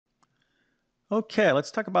Okay,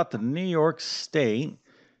 let's talk about the New York State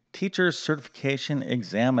Teacher Certification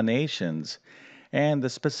Examinations. And the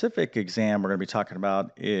specific exam we're going to be talking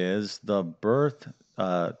about is the Birth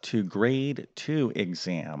to Grade 2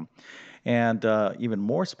 exam. And even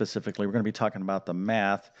more specifically, we're going to be talking about the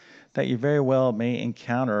math that you very well may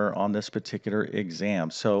encounter on this particular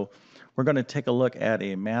exam. So, we're going to take a look at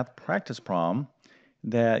a math practice problem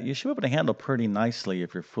that you should be able to handle pretty nicely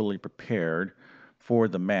if you're fully prepared for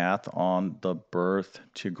the math on the Birth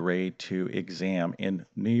to Grade 2 exam in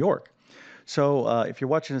New York. So, if you're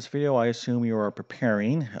watching this video, I assume you are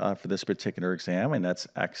preparing for this particular exam, and that's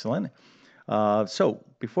excellent. So,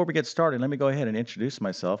 before we get started, let me go ahead and introduce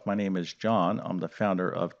myself. My name is John. I'm the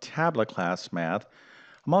founder of Tablet Class Math.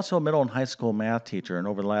 I'm also a middle and high school math teacher, and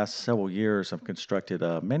over the last several years, I've constructed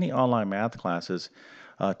many online math classes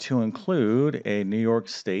to include a New York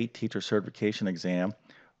State teacher certification exam,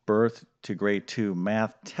 Birth to Grade 2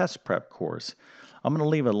 math test prep course. I'm going to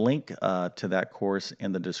leave a link to that course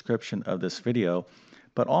in the description of this video.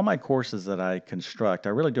 But all my courses that I construct, I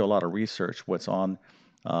really do a lot of research what's on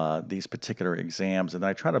these particular exams, and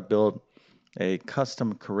I try to build a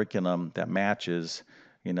custom curriculum that matches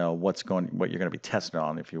what you're going to be tested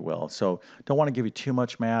on, if you will. So don't want to give you too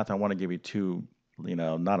much math. I want to give you too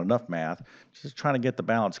not enough math. Just trying to get the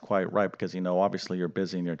balance quite right because obviously you're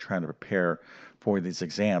busy and you're trying to prepare for these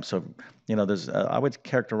exams. So there's I would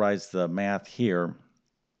characterize the math here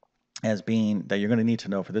as being that you're going to need to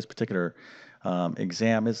know for this particular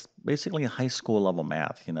exam is basically a high school level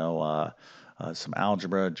math. Some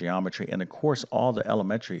algebra, geometry, and of course all the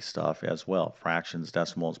elementary stuff as well: fractions,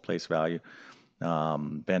 decimals, place value,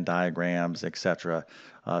 Venn diagrams, etc.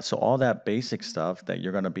 So all that basic stuff that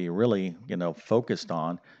you're going to be really, focused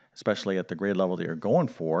on, especially at the grade level that you're going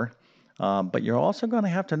for. But you're also going to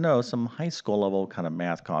have to know some high school level kind of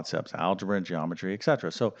math concepts, algebra and geometry,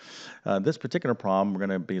 etc. So this particular problem, we're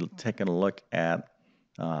going to be taking a look at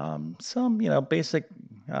some, basic,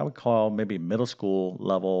 I would call maybe middle school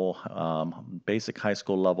level, basic high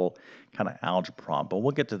school level kind of algebra problem. But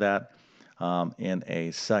we'll get to that in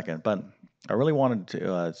a second. But I really wanted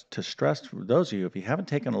to stress to those of you, if you haven't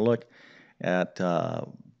taken a look at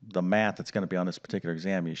the math that's going to be on this particular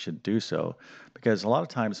exam, you should do so because a lot of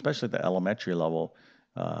times, especially at the elementary level,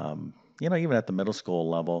 even at the middle school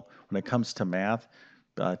level, when it comes to math,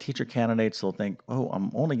 teacher candidates will think, "Oh,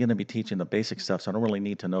 I'm only going to be teaching the basic stuff, so I don't really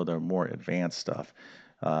need to know the more advanced stuff."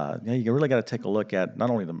 You really got to take a look at not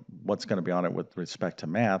only what's going to be on it with respect to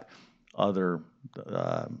math, other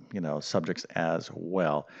subjects as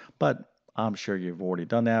well. But I'm sure you've already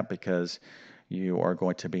done that because you are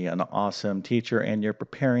going to be an awesome teacher and you're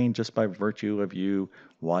preparing just by virtue of you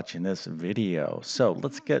watching this video. So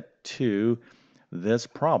let's get to this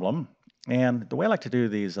problem. And the way I like to do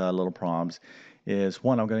these little problems is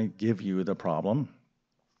one, I'm going to give you the problem.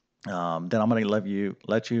 Then I'm going to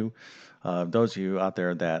let you, those of you out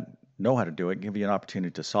there that know how to do it, give you an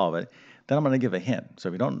opportunity to solve it. Then I'm going to give a hint. So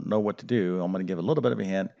if you don't know what to do, I'm going to give a little bit of a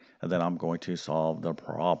hint, and then I'm going to solve the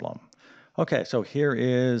problem. Okay, so here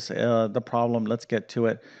is the problem. Let's get to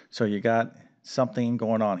it. So you got something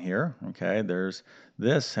going on here. Okay, there's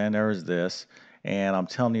this and there's this. And I'm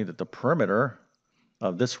telling you that the perimeter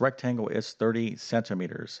of this rectangle is 30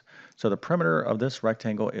 centimeters. So the perimeter of this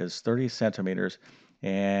rectangle is 30 centimeters.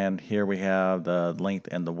 And here we have the length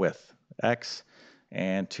and the width, x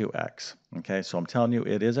and 2x. Okay, so I'm telling you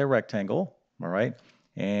it is a rectangle, all right?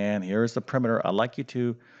 And here's the perimeter. I'd like you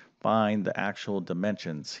to find the actual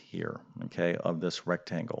dimensions here, okay, of this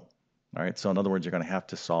rectangle. All right, so in other words, you're going to have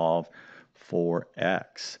to solve for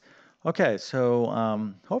x. Okay,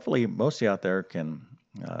 so hopefully most of you out there can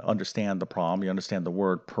understand the problem. You understand the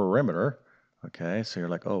word perimeter. Okay, so you're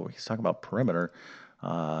like, oh, he's talking about perimeter.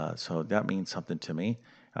 So that means something to me.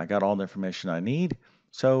 I got all the information I need.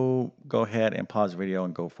 So go ahead and pause the video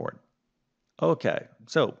and go for it. Okay,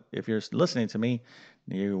 so if you're listening to me,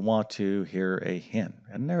 you want to hear a hint,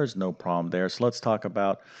 and there's no problem there. So let's talk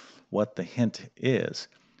about what the hint is.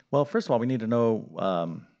 Well, first of all, we need to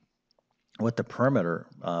know what the perimeter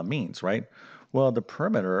means, right? Well, the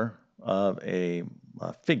perimeter of a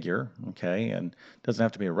figure, okay, and it doesn't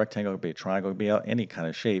have to be a rectangle, it could be a triangle, it could be any kind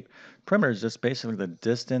of shape. Perimeter is just basically the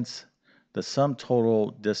distance, the sum total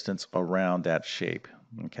distance around that shape,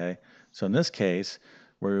 okay? So in this case,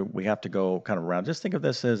 we have to go kind of around. Just think of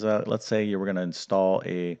this as, let's say you were going to install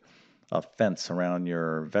a fence around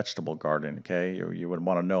your vegetable garden, okay? You would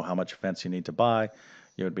want to know how much fence you need to buy.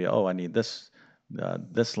 You would be, oh, I need this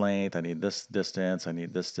length, I need this distance, I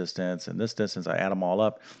need this distance, and this distance. I add them all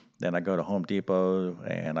up. Then I go to Home Depot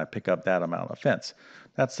and I pick up that amount of fence.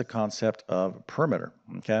 That's the concept of perimeter,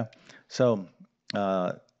 okay? So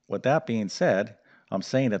with that being said, I'm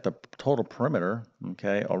saying that the total perimeter,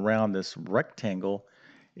 okay, around this rectangle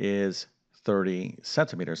is 30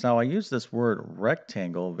 centimeters. Now, I use this word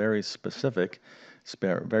rectangle very specifically,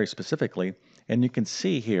 and you can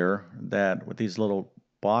see here that with these little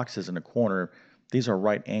boxes in the corner, these are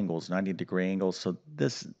right angles, 90-degree angles. So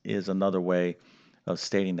this is another way of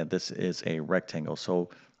stating that this is a rectangle. So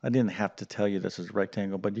I didn't have to tell you this is a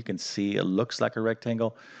rectangle, but you can see it looks like a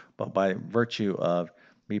rectangle, but by virtue of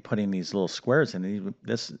me putting these little squares in,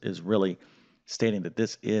 this is really stating that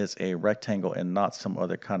this is a rectangle and not some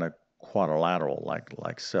other kind of quadrilateral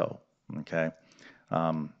like so. Okay,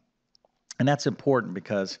 um, and that's important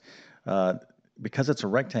uh, because it's a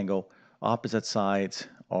rectangle, opposite sides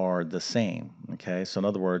are the same. Okay, so in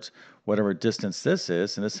other words, whatever distance this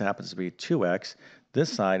is, and this happens to be 2x,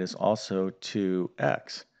 this side is also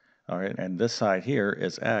 2x. All right, and this side here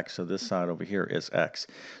is x, so this side over here is x.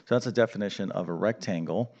 So that's a definition of a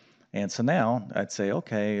rectangle. And so now I'd say,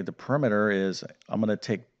 okay, the perimeter is, I'm going to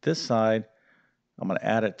take this side, I'm going to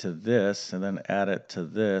add it to this, and then add it to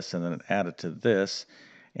this, and then add it to this,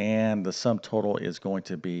 and the sum total is going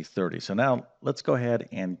to be 30. So now let's go ahead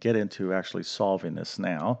and get into actually solving this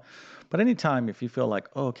now. But anytime if you feel like,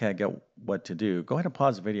 oh, okay, I get what to do, go ahead and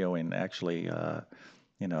pause the video and actually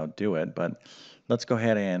do it. But let's go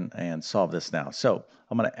ahead and solve this now. So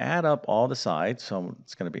I'm going to add up all the sides. So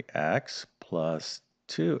it's going to be x plus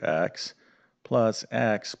 2x plus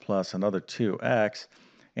x plus another 2x.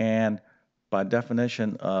 And by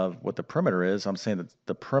definition of what the perimeter is, I'm saying that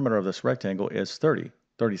the perimeter of this rectangle is 30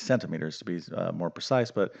 centimeters to be more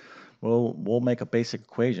precise. But we'll make a basic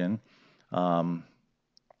equation.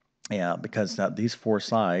 Yeah, because now these four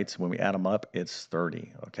sides, when we add them up, it's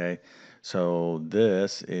 30, okay? So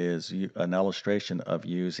this is an illustration of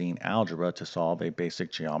using algebra to solve a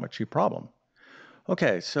basic geometry problem.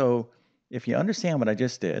 Okay, so if you understand what I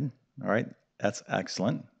just did, all right, that's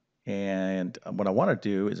excellent. And what I want to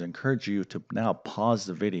do is encourage you to now pause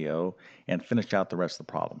the video and finish out the rest of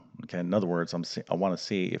the problem. Okay, in other words, I want to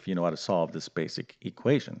see if you know how to solve this basic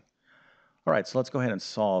equation. All right, so let's go ahead and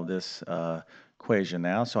solve this equation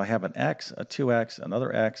now. So I have an x, a 2x,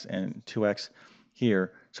 another x, and 2x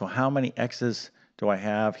here. So how many x's do I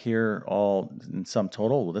have here all in sum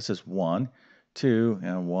total? Well, this is 1, 2,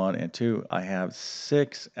 and 1, and 2. I have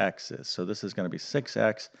 6 x's. So this is going to be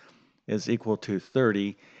 6x is equal to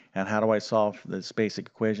 30. And how do I solve this basic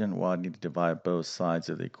equation? Well, I need to divide both sides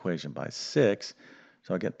of the equation by 6.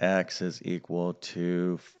 So I get x is equal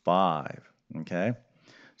to 5, okay?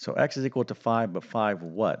 So x is equal to 5, but 5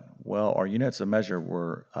 what? Well, our units of measure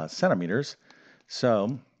were centimeters.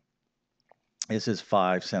 So this is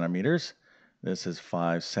 5 centimeters. This is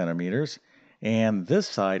 5 centimeters. And this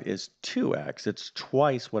side is 2x. It's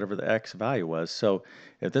twice whatever the x value was. So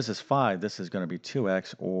if this is 5, this is going to be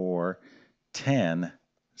 2x or 10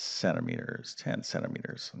 centimeters. 10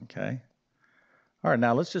 centimeters, okay? All right,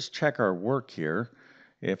 now let's just check our work here.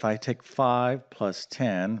 If I take 5 plus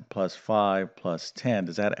 10 plus 5 plus 10,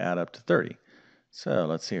 does that add up to 30? So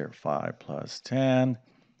let's see here, 5 plus 10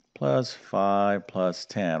 plus 5 plus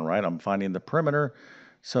 10, right? I'm finding the perimeter.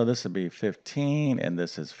 So this would be 15, and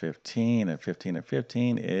this is 15, and 15 and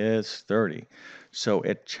 15 is 30. So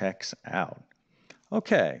it checks out.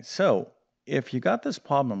 Okay, so if you got this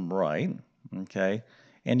problem right, okay,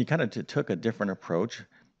 and you kind of took a different approach,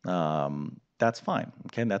 that's fine,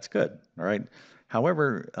 okay, that's good, all right.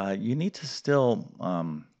 However, you need to still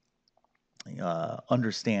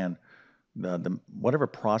understand the whatever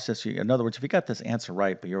process you. In other words, if you got this answer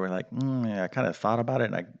right, but you were like, yeah, I kind of thought about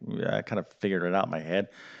it and I kind of figured it out in my head.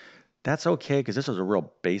 That's okay because this is a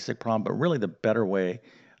real basic problem. But really, the better way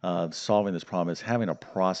of solving this problem is having a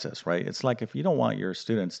process, right? It's like if you don't want your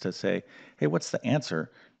students to say, "Hey, what's the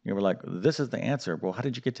answer?" You were like, "This is the answer." Well, how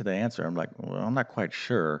did you get to the answer? I'm like, "Well, I'm not quite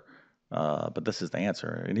sure." But this is the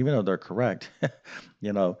answer. And even though they're correct,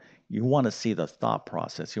 you know, you want to see the thought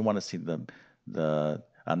process. You want to see the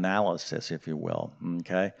analysis, if you will.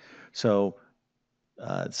 Okay, so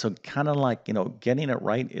so kind of like getting it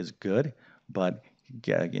right is good, but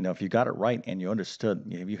if you got it right and you understood,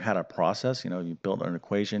 if you had a process, you built an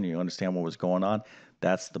equation, you understand what was going on,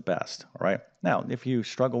 that's the best. All right. Now, if you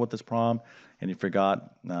struggle with this problem and you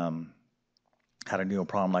forgot how to do a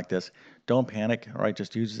problem like this, don't panic. All right,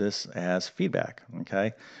 just use this as feedback.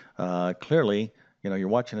 Okay, clearly, you're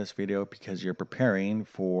watching this video because you're preparing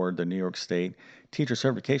for the New York State teacher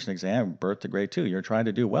certification exam, birth to grade 2. You're trying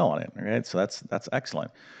to do well on it. All right, so that's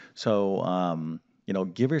excellent. So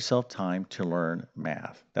give yourself time to learn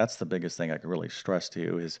math. That's the biggest thing I can really stress to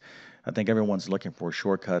you is I think everyone's looking for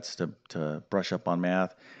shortcuts to brush up on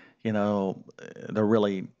math. There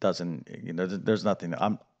really doesn't. There's nothing.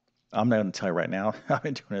 I'm not going to tell you right now. I've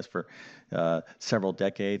been doing this for several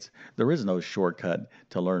decades. There is no shortcut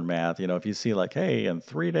to learn math. If you see like, hey, in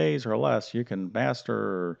 3 days or less, you can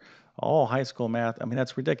master all high school math. I mean,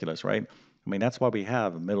 that's ridiculous, right? I mean, that's why we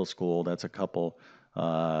have middle school. That's a couple,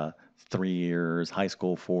 uh, 3 years, high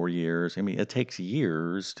school 4 years. I mean, it takes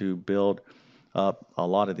years to build up a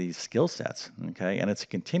lot of these skill sets. Okay, and it's a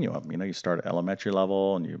continuum. You start at elementary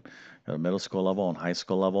level and you go to middle school level and high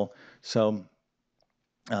school level. So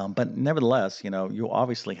but nevertheless, you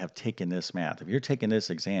obviously have taken this math. If you're taking this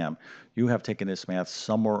exam, you have taken this math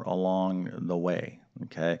somewhere along the way.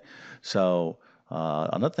 Okay. So,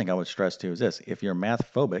 another thing I would stress too is this: if you're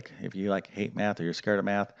math phobic, if you like hate math or you're scared of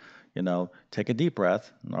math, take a deep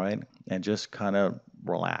breath, all right, and just kind of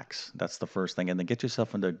relax. That's the first thing. And then get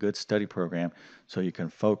yourself into a good study program so you can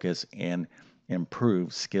focus and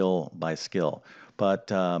improve skill by skill. But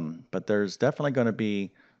there's definitely going to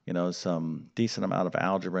be some decent amount of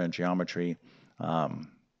algebra and geometry,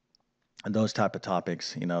 um, and those type of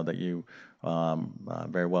topics, that you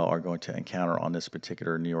very well are going to encounter on this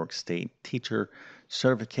particular New York State teacher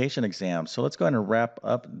certification exam. So let's go ahead and wrap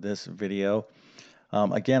up this video.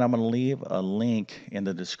 Again, I'm going to leave a link in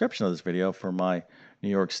the description of this video for my New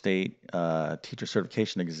York State teacher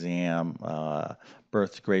certification exam,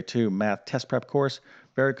 birth to grade 2 math test prep course.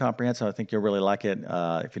 Very comprehensive. I think you'll really like it.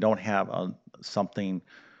 If you don't have something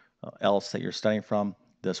else that you're studying from,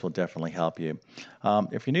 this will definitely help you.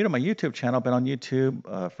 If you're new to my YouTube channel, I've been on YouTube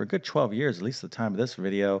for a good 12 years, at least the time of this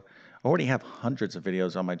video. I already have hundreds of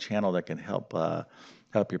videos on my channel that can help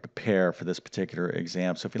you prepare for this particular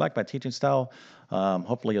exam. So if you like my teaching style,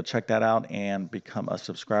 hopefully you'll check that out and become a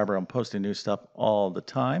subscriber. I'm posting new stuff all the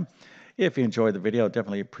time. If you enjoyed the video,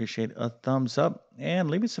 definitely appreciate a thumbs up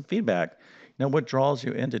and leave me some feedback. What draws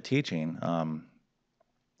you into teaching?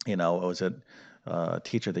 Was it a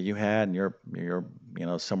teacher that you had and you're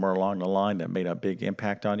somewhere along the line that made a big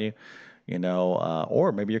impact on you?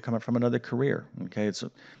 Or maybe you're coming from another career. Okay,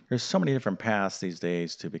 there's so many different paths these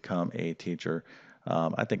days to become a teacher.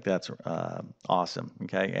 I think that's awesome.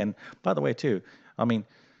 Okay, and by the way, too, I mean,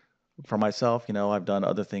 for myself, I've done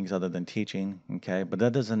other things other than teaching. Okay, but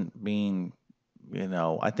that doesn't mean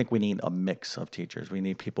I think we need a mix of teachers. We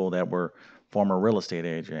need people that were former real estate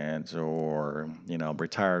agents or,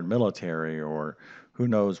 retired military or who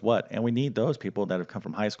knows what. And we need those people that have come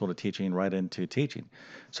from high school to teaching right into teaching.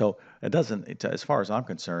 So as far as I'm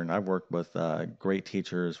concerned, I've worked with great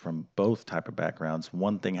teachers from both type of backgrounds.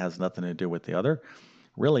 One thing has nothing to do with the other.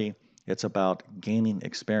 Really, it's about gaining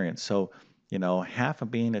experience. So, half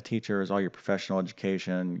of being a teacher is all your professional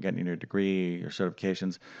education, getting your degree, your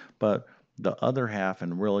certifications, but the other half,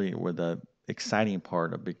 and really where the exciting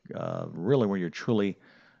part of really where you're truly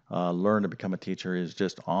learn to become a teacher, is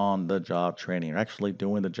just on the job training. You're actually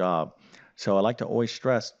doing the job. So I like to always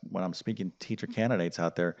stress when I'm speaking to teacher candidates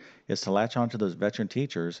out there is to latch on to those veteran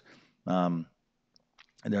teachers, um,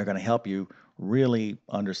 and they're going to help you really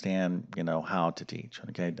understand, how to teach.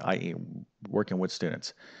 Okay, i.e., working with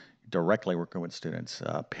students, directly working with students,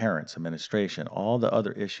 parents, administration, all the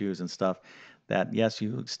other issues and stuff that, yes,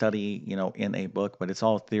 you study, in a book, but it's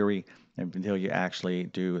all theory until you actually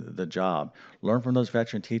do the job. Learn from those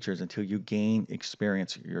veteran teachers until you gain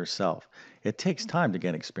experience yourself. It takes time to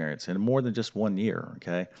gain experience, and more than just 1 year.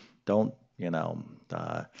 Okay, don't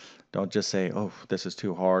uh, don't just say, "Oh, this is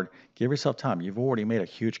too hard." Give yourself time. You've already made a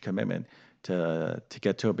huge commitment to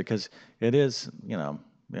get to it because it is,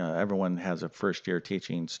 everyone has a first year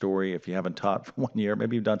teaching story. If you haven't taught for 1 year,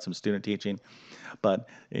 maybe you've done some student teaching, but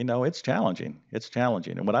it's challenging. It's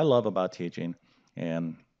challenging. And what I love about teaching,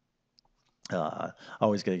 and I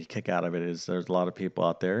always get a kick out of it, is there's a lot of people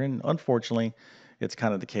out there, and unfortunately, it's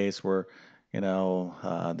kind of the case where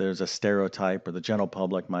there's a stereotype, or the general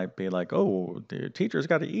public might be like, "Oh, the teachers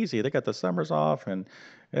got it easy. They got the summers off." And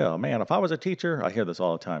man, if I was a teacher, I hear this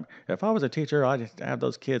all the time. If I was a teacher, I'd have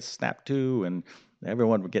those kids snap to, and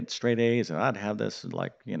everyone would get straight A's, and I'd have this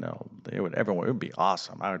like, everyone, it would be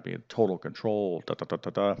awesome. I would be in total control. Da, da,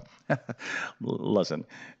 da, da, da. Listen,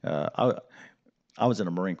 I was in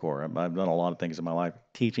the Marine Corps. I've done a lot of things in my life.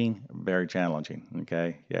 Teaching, very challenging.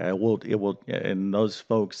 Okay, yeah, it will, and those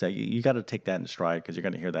folks that you got to take that in stride because you're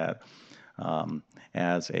going to hear that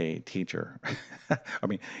as a teacher. I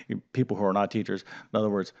mean, people who are not teachers. In other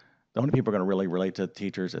words, the only people are going to really relate to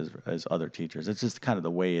teachers as other teachers. It's just kind of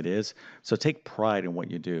the way it is. So take pride in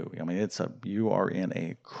what you do. I mean, you are in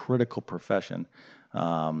a critical profession in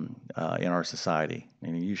our society,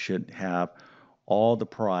 and you should have all the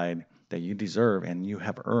pride that you deserve and you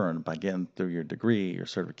have earned by getting through your degree, your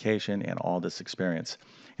certification, and all this experience.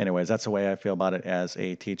 Anyways, that's the way I feel about it as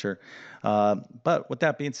a teacher. But with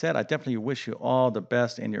that being said, I definitely wish you all the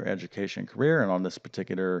best in your education career and on this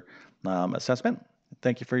particular assessment.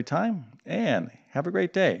 Thank you for your time and have a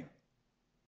great day.